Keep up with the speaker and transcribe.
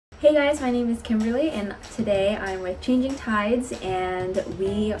Hey guys, my name is Kimberly and today I'm with Changing Tides and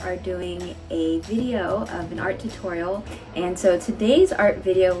we are doing a video of an art tutorial. And so today's art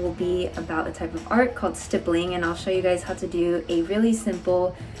video will be about a type of art called stippling, and I'll show you guys how to do a really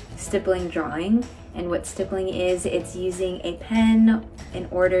simple stippling drawing. And what stippling is, it's using a pen in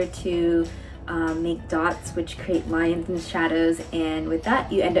order to make dots which create lines and shadows, and with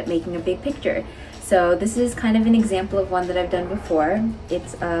that you end up making a big picture. So this is kind of an example of one that I've done before.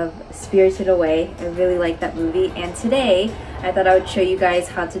 It's of Spirited Away. I really like that movie, and today I thought I would show you guys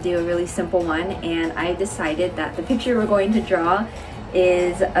how to do a really simple one, and I decided that the picture we're going to draw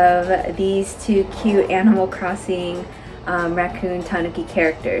is of these two cute Animal Crossing raccoon tanuki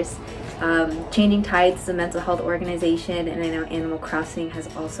characters. Changing Tides is a mental health organization, and I know Animal Crossing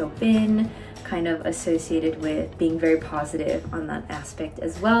has also been kind of associated with being very positive on that aspect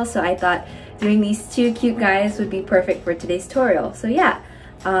as well. So I thought doing these two cute guys would be perfect for today's tutorial. So yeah,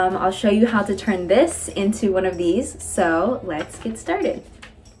 I'll show you how to turn this into one of these. So let's get started.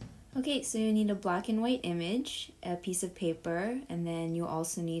 Okay, so you need a black and white image, a piece of paper, and then you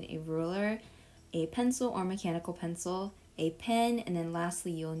also need a ruler, a pencil or mechanical pencil, a pen, and then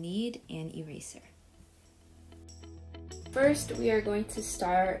lastly you'll need an eraser. First, we are going to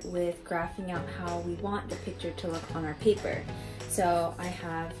start with graphing out how we want the picture to look on our paper. So I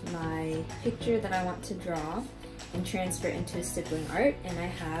have my picture that I want to draw and transfer into stippling art, and I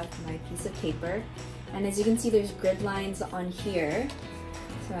have my piece of paper. And as you can see, there's grid lines on here.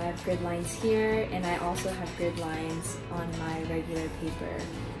 So I have grid lines here, and I also have grid lines on my regular paper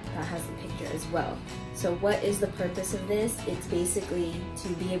that has the picture as well. So what is the purpose of this? It's basically to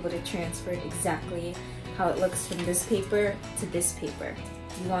be able to transfer exactly how it looks from this paper to this paper.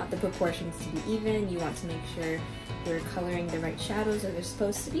 You want the proportions to be even, you want to make sure you're coloring the right shadows as they're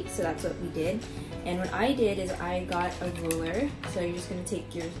supposed to be, so that's what we did. And what I did is I got a ruler, so you're just going to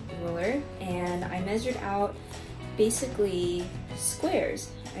take your ruler, and I measured out basically squares.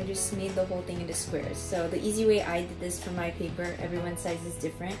 I just made the whole thing into squares. So the easy way I did this for my paper, everyone's size is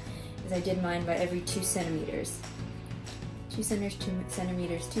different, is I did mine by every 2 centimeters. 2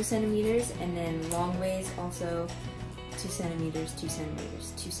 centimeters, 2 centimeters, and then long ways also 2 centimeters, 2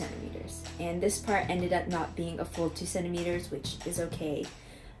 centimeters, 2 centimeters. And this part ended up not being a full 2 centimeters, which is okay,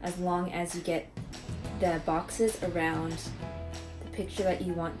 as long as you get the boxes around the picture that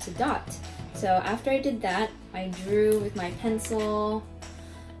you want to dot. So after I did that, I drew with my pencil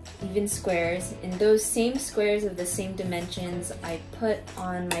even squares, and those same squares of the same dimensions I put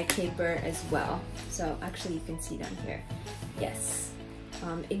on my paper as well. So actually you can see down here. Yes.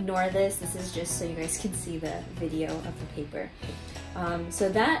 Ignore this. This is just so you guys can see the video of the paper. So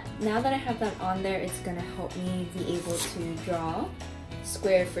that, now that I have that on there, it's gonna help me be able to draw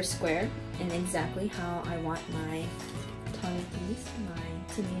square for square and exactly how I want my tanukis,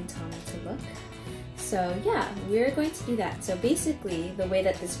 my Timmy and Tommy to look. So yeah, we're going to do that. So basically, the way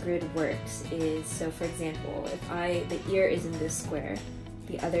that this grid works is, so for example, if the ear is in this square,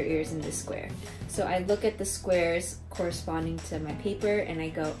 the other ear is in this square. So I look at the squares corresponding to my paper and I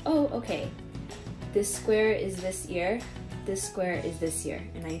go, oh, okay, this square is this ear, this square is this ear,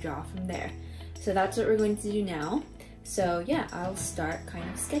 and I draw from there. So that's what we're going to do now. So yeah, I'll start kind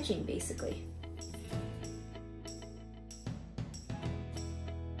of sketching basically.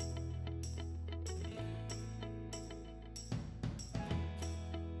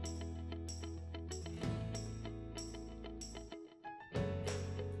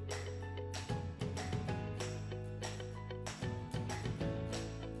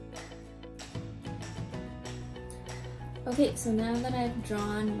 Okay, so now that I've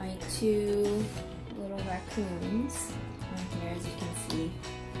drawn my two little raccoons on here, as you can see,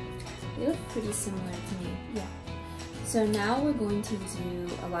 they look pretty similar to me. Yeah. So now we're going to do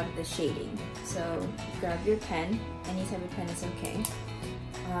a lot of the shading. So grab your pen, any type of pen is okay.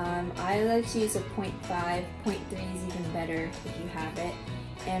 I like to use a 0.5, 0.3 is even better if you have it.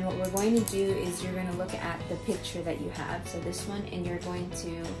 And what we're going to do is you're going to look at the picture that you have, so this one, and you're going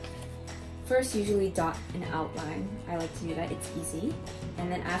to first usually dot an outline. I like to do that, it's easy. And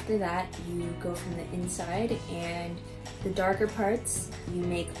then after that, you go from the inside, and the darker parts, you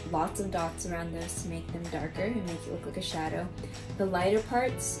make lots of dots around those to make them darker and make it look like a shadow. The lighter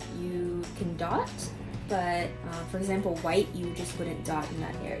parts, you can dot, but for example, white, you just wouldn't dot in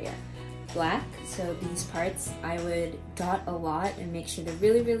that area. Black, so these parts, I would dot a lot and make sure they're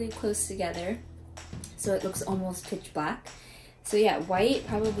really, really close together so it looks almost pitch black. So yeah, white,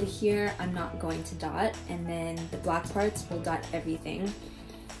 probably here, I'm not going to dot, and then the black parts will dot everything.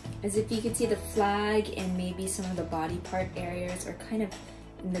 As if you could see the flag and maybe some of the body part areas are kind of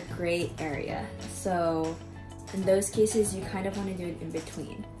in the gray area. So In those cases, you kind of want to do it in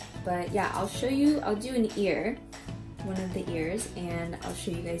between. But yeah, I'll show you, I'll do an ear, one of the ears, and I'll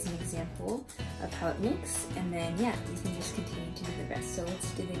show you guys an example of how it looks, and then yeah, you can just continue to do the rest. So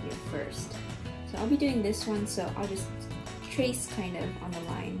let's do the ear first. So I'll be doing this one, so I'll just trace kind of on the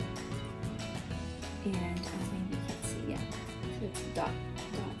line, and maybe you can't see, yeah. So it's dot,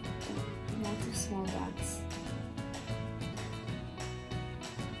 dot, dot, lots of small dots.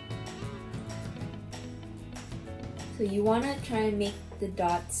 So you want to try and make the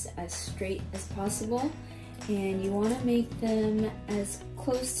dots as straight as possible, and you want to make them as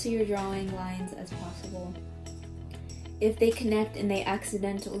close to your drawing lines as possible. If they connect and they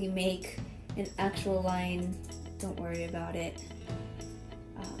accidentally make an actual line, don't worry about it.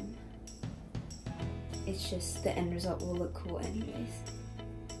 It's just the end result will look cool anyways.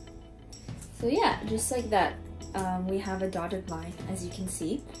 So yeah, just like that, we have a dotted line, as you can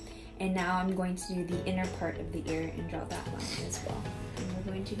see. And now I'm going to do the inner part of the ear and draw that line as well. And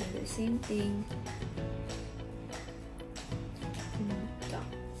we're going to do the same thing. Dot,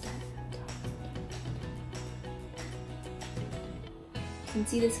 dot, dot. You can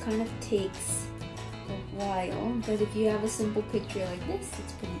see this kind of takes a while, but if you have a simple picture like this,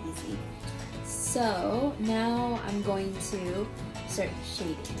 it's pretty easy. So now I'm going to start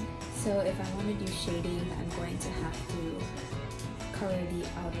shading. So if I want to do shading, I'm going to have to color the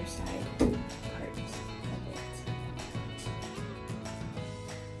outer side part of it.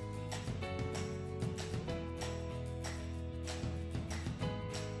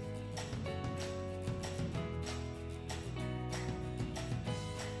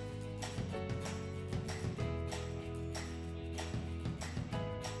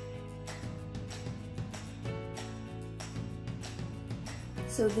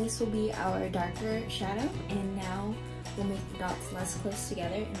 So this will be our darker shadow, and now we'll make the dots less close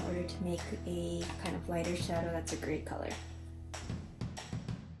together in order to make a kind of lighter shadow that's a great color.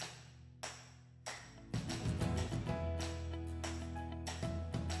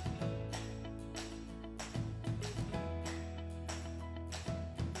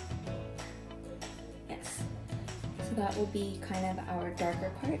 Yes. So that will be kind of our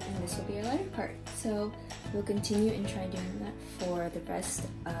darker part, and this will be our lighter part. So we'll continue and try doing that for the rest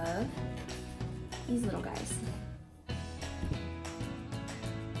of these little guys.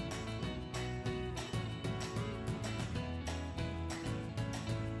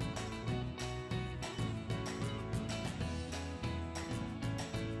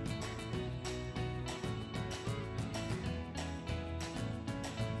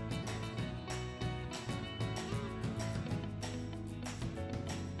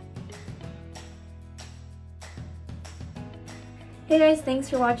 Hey guys, thanks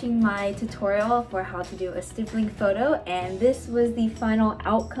for watching my tutorial for how to do a stippling photo, and this was the final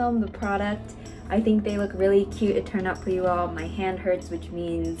outcome, the product. I think they look really cute. It turned out pretty well. My hand hurts, which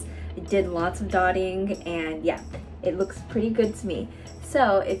means it did lots of dotting, and yeah, it looks pretty good to me.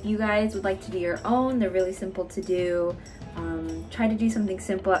 So if you guys would like to do your own, they're really simple to do. Try to do something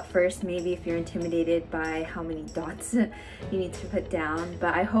simple at first, maybe if you're intimidated by how many dots you need to put down,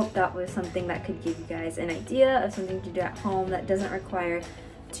 but I hope that was something that could give you guys an idea of something to do at home that doesn't require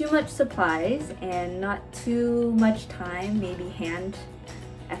too much supplies and not too much time, maybe hand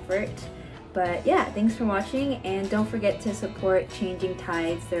effort. But yeah, thanks for watching, and don't forget to support Changing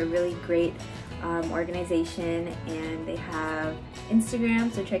Tides. They're a really great organization, and they have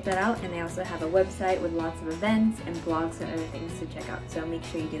Instagram, so check that out, and they also have a website with lots of events and blogs and other things to check out, so make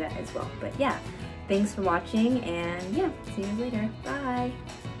sure you do that as well. But yeah, thanks for watching, and yeah, see you later. Bye!